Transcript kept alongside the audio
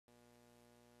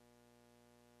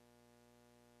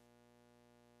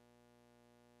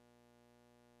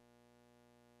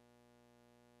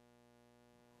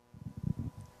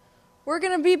we're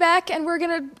gonna be back, and we're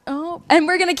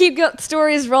gonna keep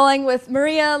stories rolling with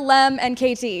Maria, Lem, and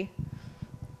KT.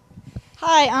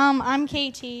 Hi, I'm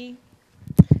KT.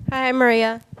 Hi, I'm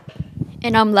Maria.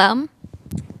 And I'm Lem.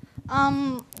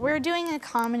 We're doing a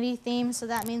comedy theme, so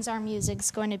that means our music's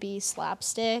going to be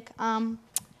slapstick.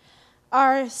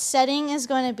 Our setting is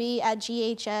going to be at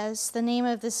GHS. The name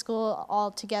of the school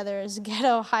altogether is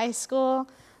Ghetto High School.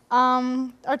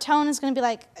 Our tone is going to be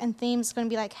like, and theme is going to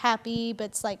be like happy, but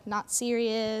it's like not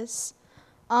serious.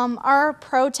 Our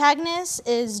protagonist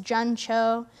is Jun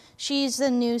Cho. She's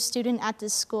a new student at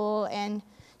this school, and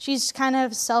she's kind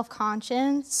of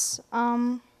self-conscious.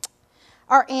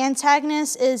 Our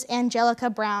antagonist is Angelica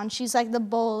Brown. She's like the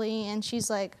bully, and she's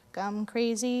like gum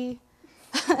crazy.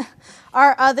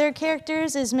 Our other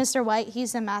characters is Mr. White.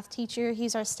 He's the math teacher.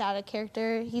 He's our static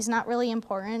character. He's not really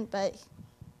important, but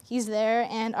he's there.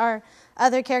 And our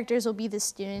other characters will be the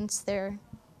students. They're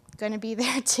going to be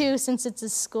there too since it's a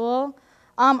school.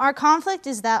 Our conflict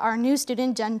is that our new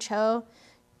student, Jun Cho,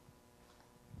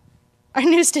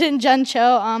 has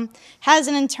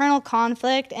an internal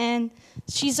conflict, and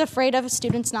she's afraid of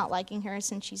students not liking her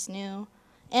since she's new.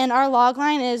 And our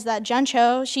logline is that Jun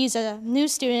Cho, she's a new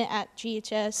student at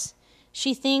GHS.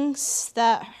 She thinks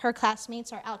that her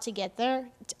classmates are out to get her,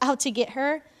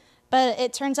 but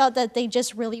it turns out that they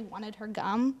just really wanted her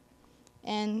gum,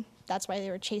 and that's why they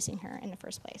were chasing her in the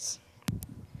first place.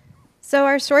 So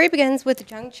our story begins with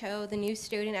Jung Cho, the new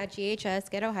student at GHS,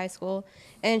 Ghetto High School,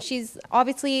 and she's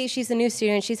a new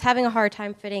student. She's having a hard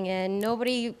time fitting in.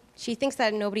 She thinks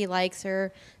that nobody likes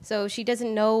her, so she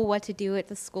doesn't know what to do at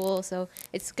the school, so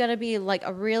it's going to be like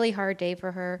a really hard day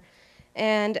for her.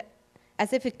 And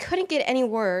as if it couldn't get any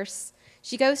worse,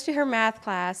 she goes to her math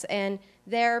class, and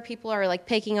there people are like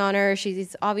picking on her.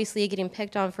 She's obviously getting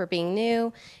picked on for being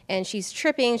new, and she's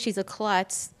tripping. She's a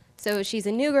klutz. So she's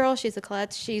a new girl, she's a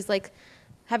klutz, she's like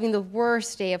having the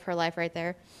worst day of her life right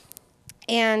there.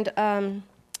 And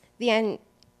the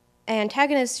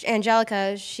antagonist,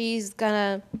 Angelica, she's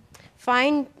gonna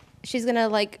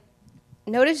like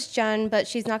notice Jun, but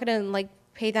she's not gonna like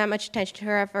pay that much attention to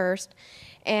her at first.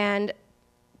 And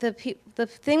the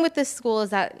thing with this school is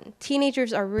that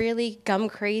teenagers are really gum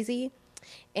crazy.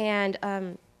 And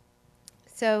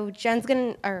so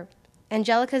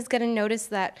Angelica's gonna notice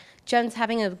that Jun's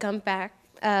having a gum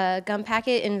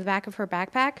packet in the back of her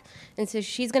backpack, and so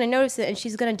she's gonna notice it, and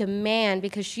she's gonna demand,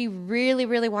 because she really,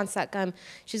 really wants that gum.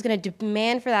 She's gonna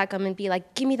demand for that gum and be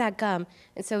like, "Give me that gum."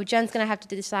 And so Jun's gonna have to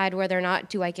decide whether or not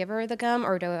do I give her the gum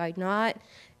or do I not.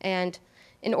 And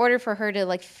in order for her to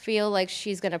like feel like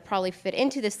she's gonna probably fit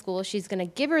into this school, she's gonna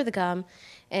give her the gum,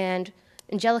 and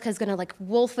Angelica's gonna like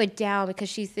wolf it down because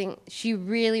she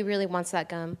really, really wants that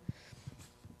gum.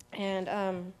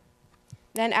 And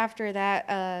then after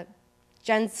that,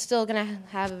 Jen's still gonna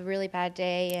have a really bad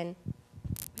day,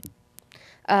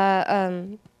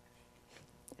 and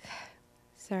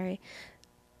sorry.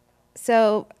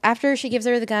 So after she gives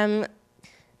her the gum,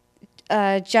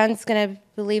 Jen's gonna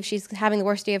believe she's having the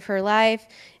worst day of her life,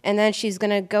 and then she's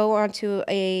gonna go on to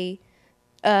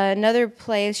another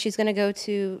place. She's gonna go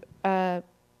to her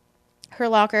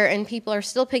locker, and people are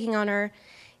still picking on her.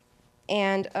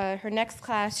 And her next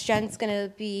class, Jen's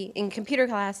gonna be in computer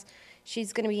class.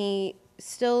 She's gonna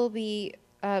still be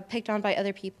picked on by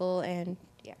other people, and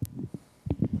yeah.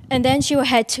 And then she will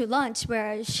head to lunch,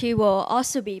 where she will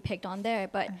also be picked on there.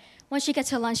 But once she gets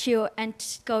to lunch, she will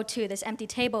go to this empty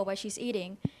table where she's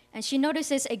eating, and she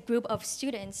notices a group of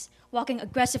students walking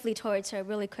aggressively towards her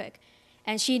really quick.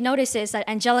 And she notices that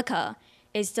Angelica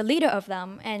is the leader of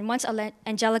them, and once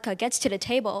Angelica gets to the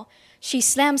table, she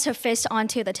slams her fist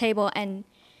onto the table and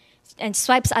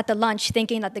swipes at the lunch,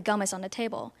 thinking that the gum is on the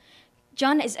table.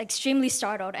 Jun is extremely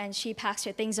startled, and she packs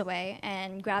her things away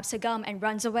and grabs her gum and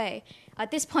runs away.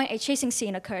 At this point, a chasing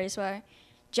scene occurs where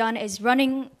Jun is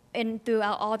running in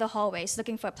throughout all the hallways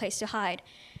looking for a place to hide,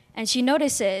 and she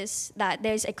notices that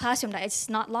there's a classroom that is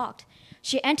not locked.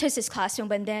 She enters this classroom,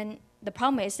 but then the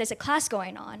problem is there's a class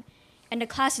going on, and the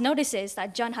class notices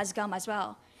that Jun has gum as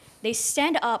well. They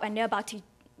stand up, and they're about to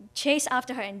chase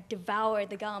after her and devour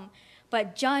the gum,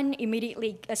 but Jun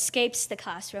immediately escapes the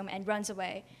classroom and runs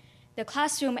away. The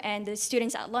classroom and the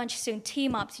students at lunch soon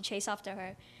team up to chase after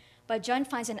her, but Jun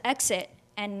finds an exit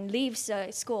and leaves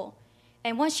the school.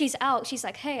 And once she's out, she's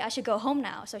like, "Hey, I should go home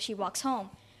now," so she walks home.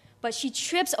 But she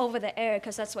trips over the air,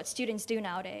 because that's what students do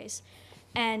nowadays.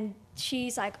 And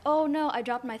she's like, "Oh no, I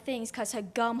dropped my things," because her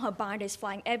bind is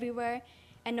flying everywhere.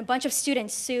 And a bunch of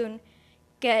students soon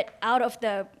get out of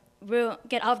the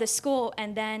school,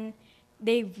 and then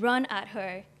they run at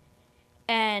her.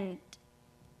 And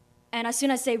as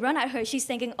soon as they run at her, she's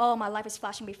thinking, "Oh, my life is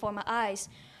flashing before my eyes."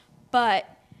 but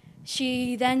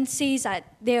she then sees that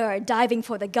they are diving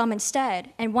for the gum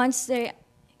instead. And once they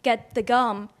get the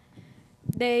gum,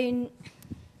 they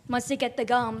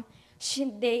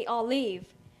all leave.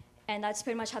 And that's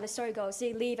pretty much how the story goes.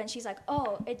 They leave, and she's like,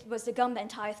 oh, it was the gum the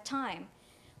entire time.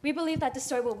 We believe that the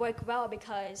story will work well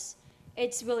because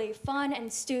it's really fun,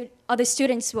 and other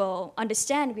students will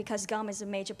understand because gum is a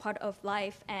major part of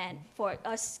life and for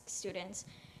us students.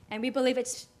 And we believe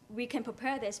we can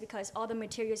prepare this because all the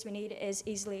materials we need is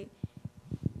easily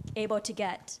able to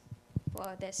get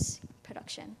for this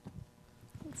production.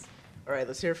 All right,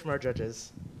 let's hear from our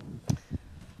judges.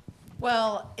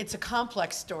 Well, it's a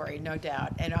complex story, no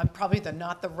doubt, and I'm probably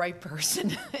not the right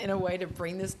person in a way to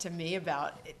bring this to me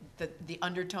about the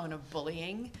undertone of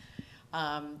bullying,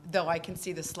 though I can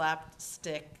see the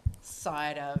slapstick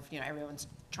side of, everyone's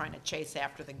trying to chase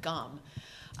after the gum.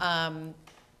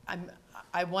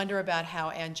 I wonder about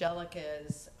how Angelica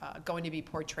is going to be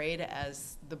portrayed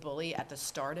as the bully at the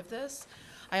start of this.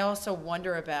 I also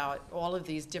wonder about all of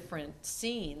these different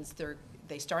scenes.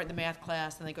 They start in the math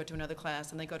class, then they go to another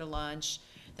class, and they go to lunch.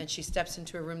 Then she steps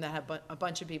into a room that has a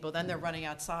bunch of people. Then they're running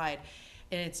outside.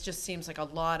 And it just seems like a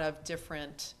lot of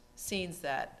different scenes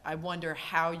that I wonder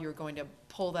how you're going to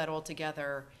pull that all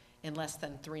together in less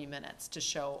than 3 minutes to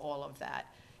show all of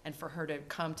that. And for her to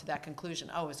come to that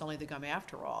conclusion, oh, it's only the gum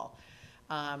after all.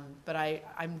 But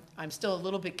I'm still a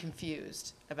little bit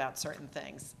confused about certain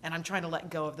things. And I'm trying to let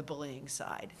go of the bullying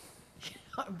side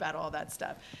about all that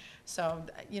stuff. So,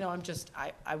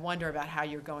 I wonder about how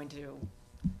you're going to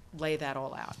lay that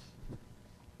all out.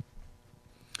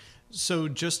 So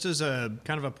just as a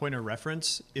kind of a point of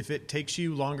reference, if it takes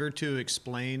you longer to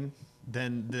explain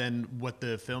than what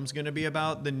the film's going to be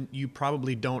about, then you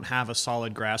probably don't have a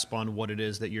solid grasp on what it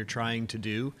is that you're trying to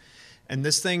do. And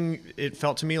this thing, it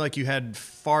felt to me like you had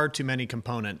far too many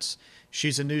components.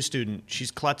 She's a new student.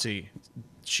 She's klutzy.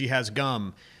 She has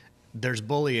gum. There's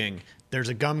bullying. There's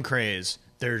a gum craze.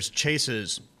 There's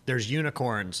chases. There's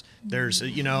unicorns. There's,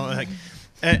 like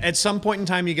at some point in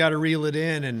time, you got to reel it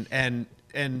in.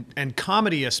 And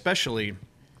comedy especially,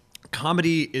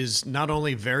 comedy is not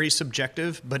only very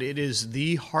subjective, but it is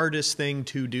the hardest thing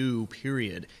to do,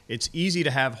 period. It's easy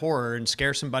to have horror and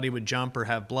scare somebody with jump or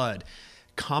have blood.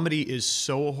 Comedy is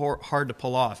so hard to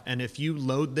pull off. And if you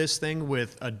load this thing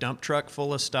with a dump truck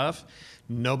full of stuff,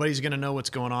 nobody's going to know what's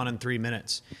going on in 3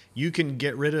 minutes. You can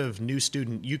get rid of new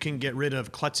student. You can get rid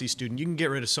of klutzy student. You can get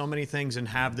rid of so many things and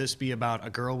have this be about a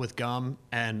girl with gum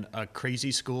and a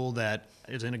crazy school that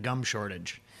is in a gum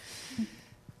shortage.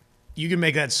 You can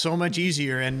make that so much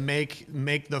easier and make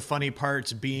the funny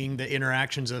parts being the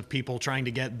interactions of people trying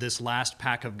to get this last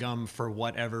pack of gum for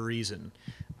whatever reason.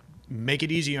 Make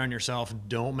it easy on yourself.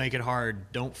 Don't make it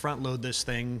hard. Don't front load this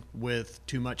thing with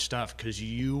too much stuff because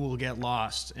you will get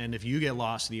lost. And if you get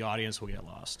lost, the audience will get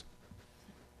lost.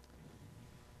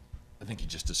 I think you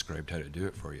just described how to do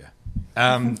it for you.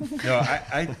 No,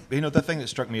 the thing that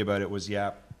struck me about it was,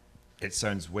 it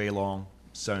sounds way long,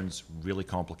 sounds really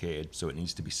complicated, so it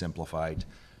needs to be simplified.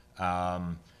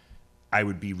 I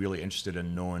would be really interested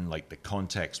in knowing the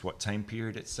context, what time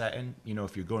period it's set in.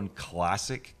 If you're going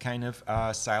classic kind of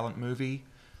silent movie,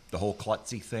 the whole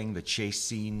klutzy thing, the chase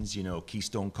scenes,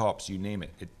 Keystone Cops, you name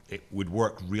it, it would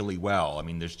work really well. I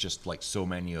mean, there's just so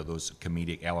many of those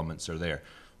comedic elements are there.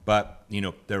 But,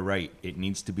 they're right. It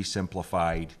needs to be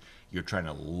simplified. You're trying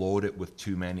to load it with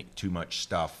too much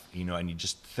stuff, and you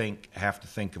just have to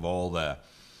think of all the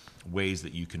ways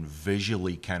that you can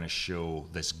visually kind of show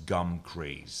this gum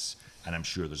craze. And I'm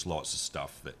sure there's lots of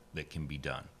stuff that can be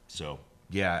done. So,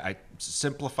 I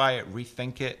simplify it,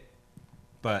 rethink it,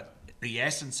 but the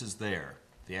essence is there.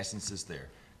 The essence is there.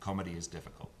 Comedy is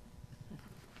difficult.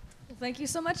 Well, thank you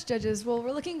so much, judges. Well,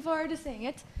 we're looking forward to seeing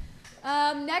it.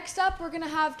 Next up, we're going to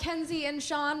have Kenzie and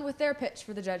Sean with their pitch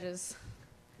for the judges.